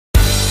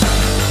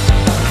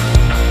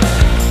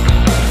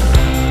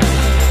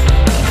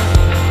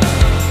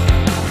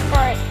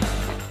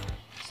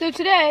So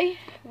today,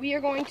 we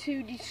are going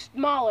to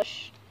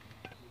demolish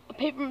a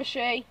paper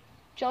mache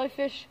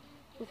jellyfish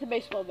with a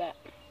baseball bat.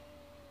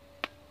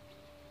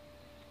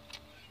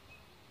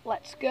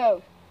 Let's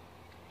go.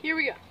 Here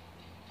we go.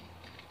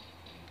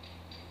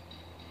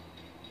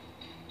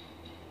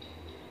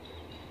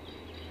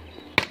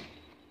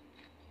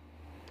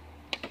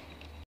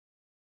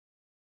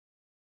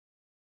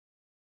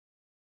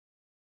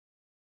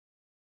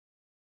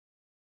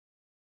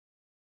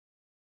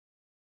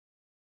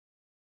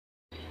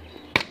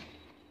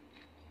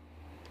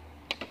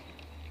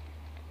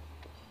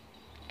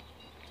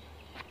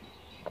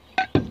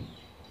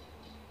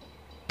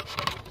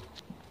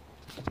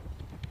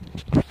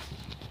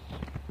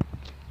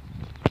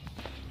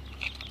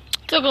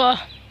 Took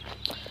a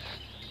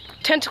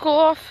tentacle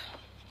off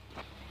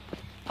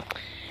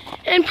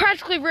and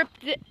practically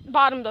ripped the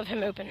bottom of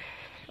him open.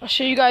 I'll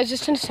show you guys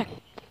just in a second.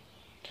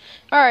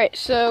 Alright,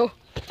 so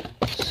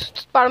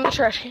bottom of the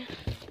trash can.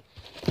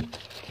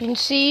 You can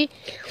see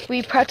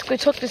we practically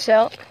took this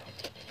out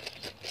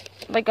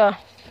like a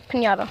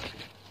piñata.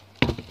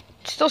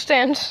 It still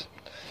stands.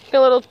 Got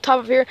a little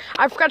top up here.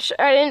 I forgot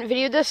I didn't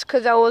video this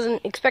because I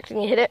wasn't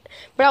expecting to hit it,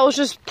 but I was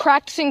just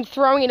practicing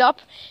throwing it up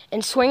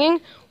and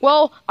swinging.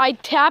 Well, I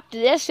tapped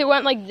this, it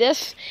went like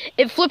this,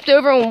 it flipped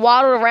over and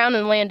waddled around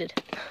and landed.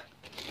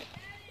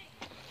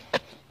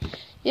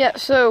 Yeah,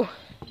 so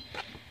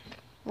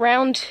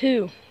round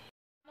 2.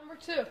 Number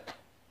 2.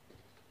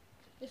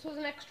 This was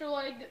an extra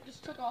leg that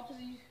just took off,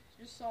 as you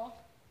just saw.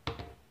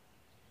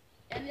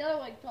 And the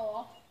other leg fell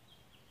off.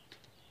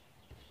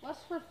 Less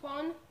for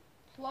fun,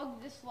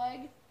 plug this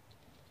leg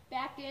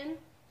back in.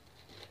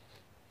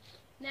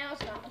 Now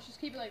it's not. Let's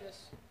just keep it like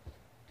this.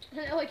 And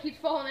it like keeps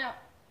falling out.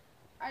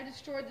 I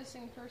destroyed this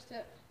thing first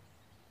hit.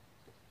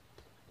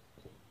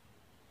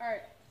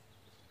 Alright.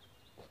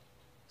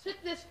 Let's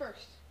hit this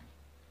first.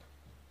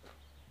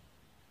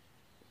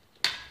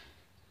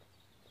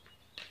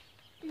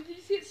 Did you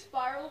see it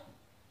spiral?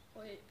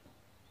 Wait,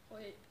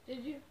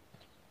 did you?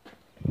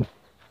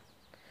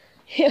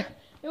 Yeah,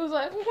 it was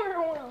like,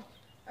 wow.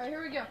 Alright,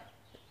 here we go.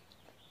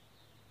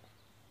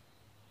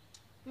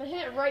 I'm gonna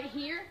hit it right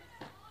here,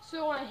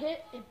 so when I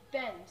hit, it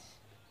bends.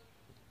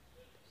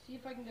 See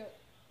if I can do it.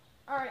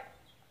 Alright.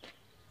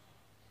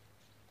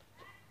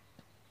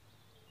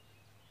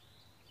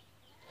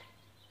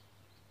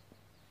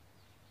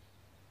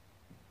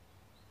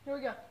 Here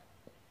we go.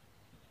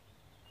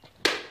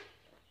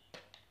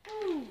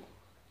 Ooh.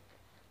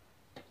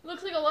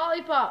 Looks like a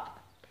lollipop.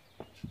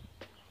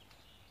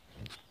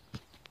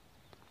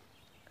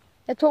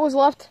 That's what was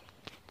left.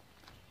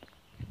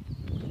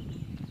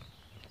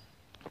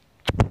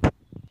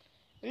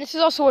 And this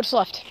is also what's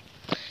left.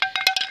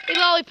 A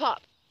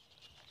lollipop.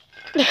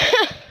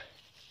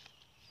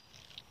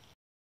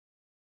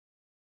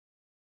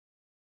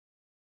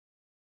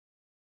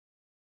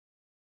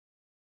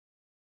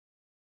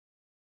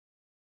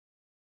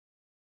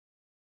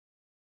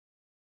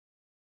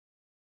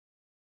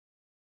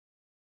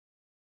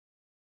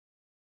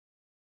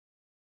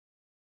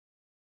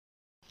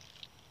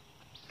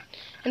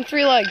 And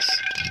 3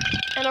 legs.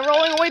 And a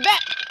rolling away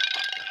bat.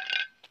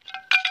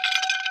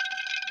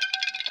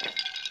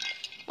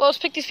 Well, let's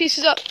pick these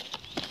pieces up.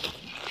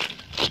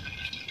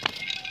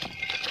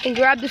 And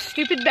grab this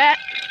stupid bat.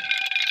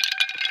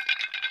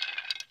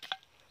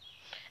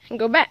 And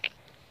go back.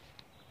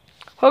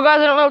 Well, guys,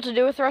 I don't know what to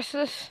do with the rest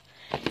of this.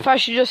 If I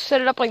should just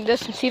set it up like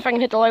this and see if I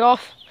can hit the leg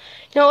off.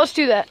 No, let's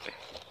do that.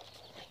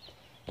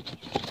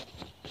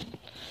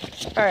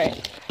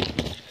 Alright.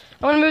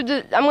 I'm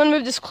gonna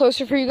move this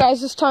closer for you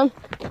guys this time.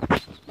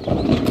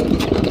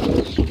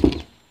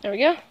 There we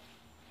go.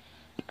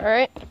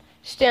 Alright.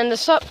 Stand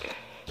this up.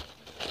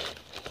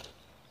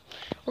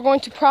 We're going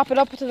to prop it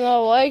up with another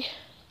leg.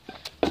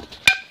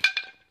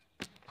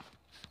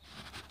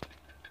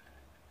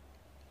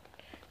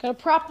 Gonna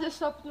prop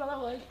this up with another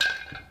leg.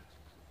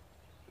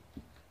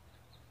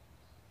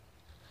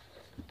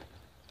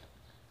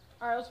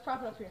 Alright, let's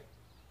prop it up here.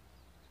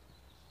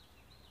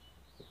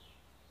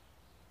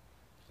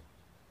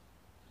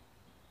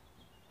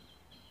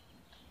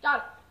 Got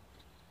it.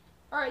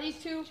 Alright,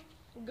 these two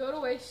will go to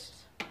waste.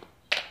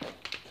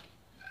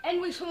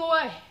 And we swim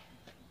away.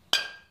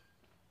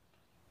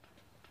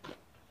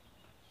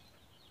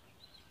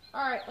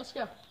 Alright, let's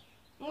go.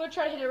 I'm going to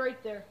try to hit it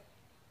right there.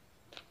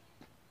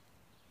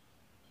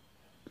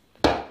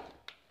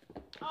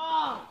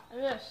 Ah, I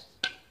missed.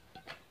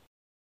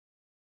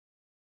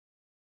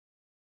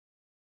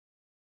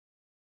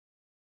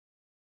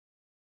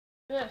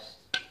 Missed.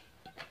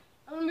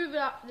 I'm going to move it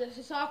out for this.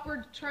 It's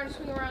awkward trying to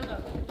swing around the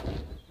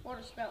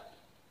water spout.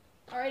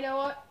 Alright, you know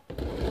what?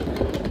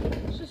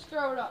 Let's just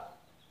throw it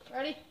up.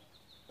 Ready?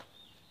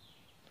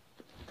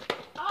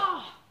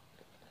 Ah!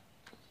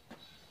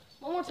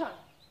 One more time.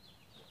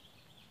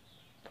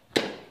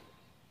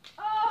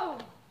 Oh!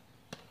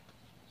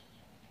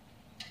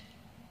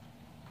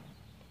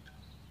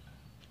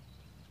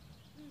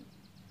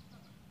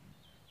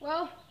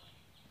 Well,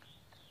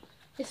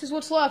 this is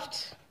what's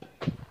left.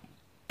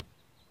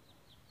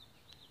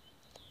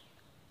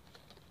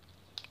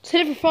 Let's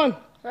hit it for fun.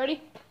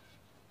 Ready?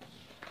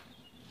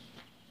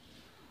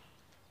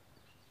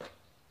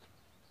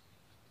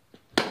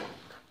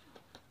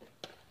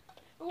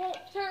 It won't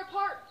tear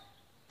apart.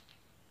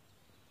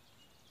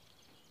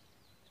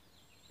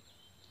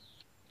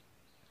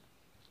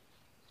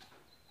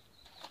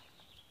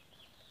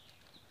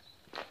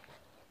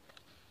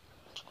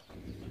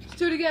 Let's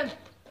do it again.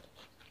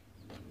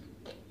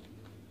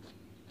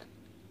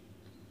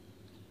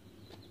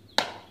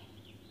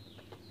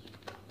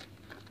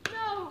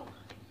 No!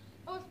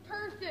 That was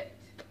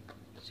perfect.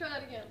 Let's try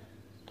that again.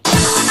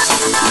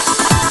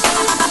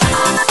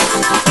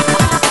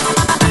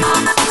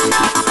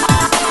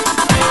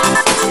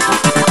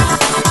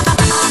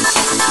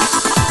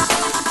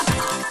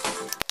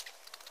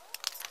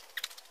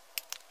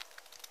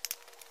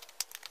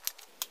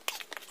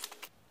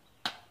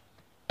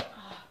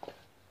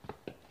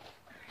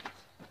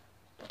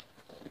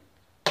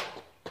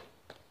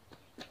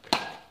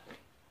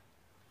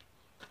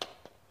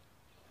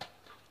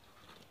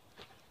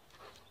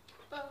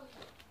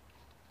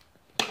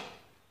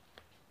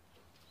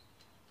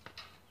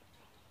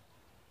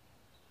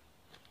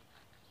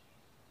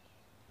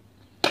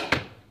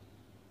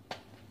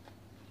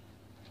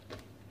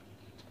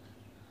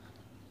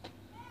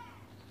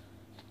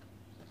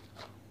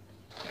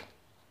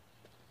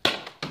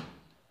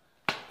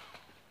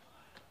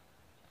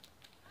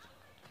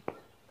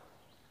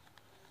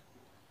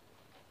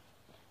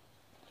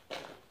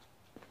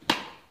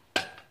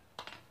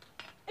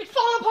 It's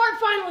falling apart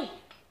finally.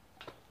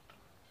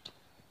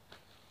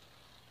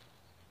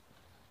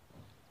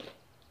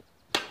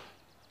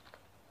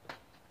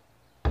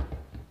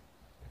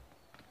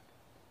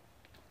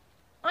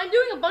 I'm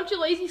doing a bunch of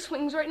lazy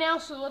swings right now,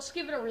 so let's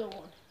give it a real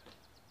one.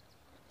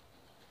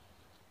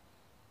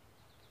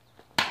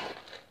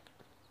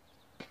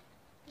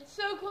 It's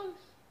so close.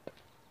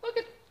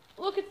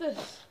 Look at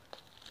this.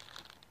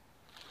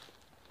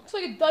 Looks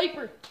like a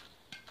diaper.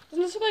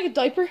 Doesn't this look like a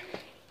diaper?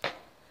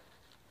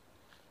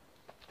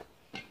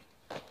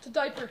 It's a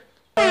diaper.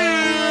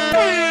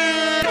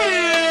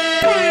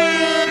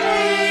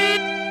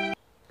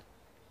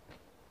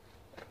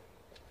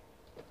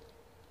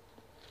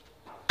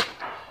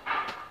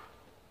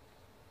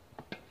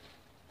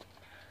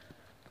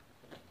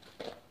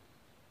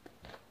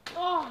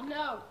 Oh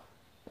no.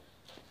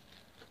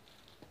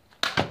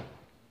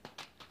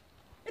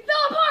 It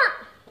fell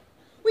apart!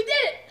 We did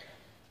it!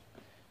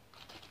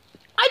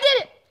 I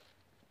did it!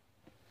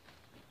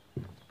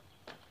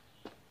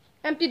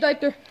 Empty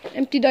diaper.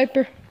 Empty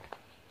diaper.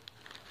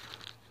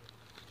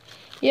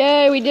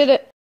 Yay, we did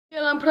it.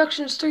 Channel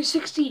Productions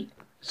 360.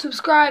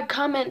 Subscribe,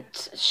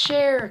 comment,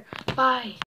 share. Bye.